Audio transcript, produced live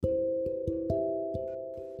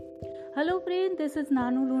Hello friend, this is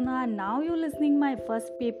Nanu Luna and now you're listening my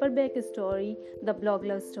first paperback story, The Blog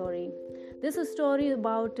Love Story. This story is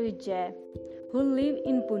about Jay, who live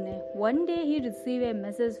in Pune. One day he received a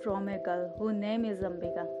message from a girl whose name is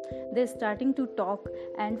Ambika. They're starting to talk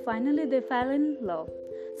and finally they fell in love.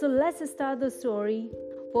 So let's start the story.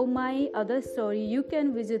 For my other story, you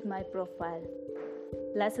can visit my profile.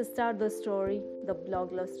 Let's start the story, The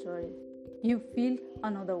Blog Love Story. You feel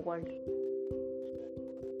another world.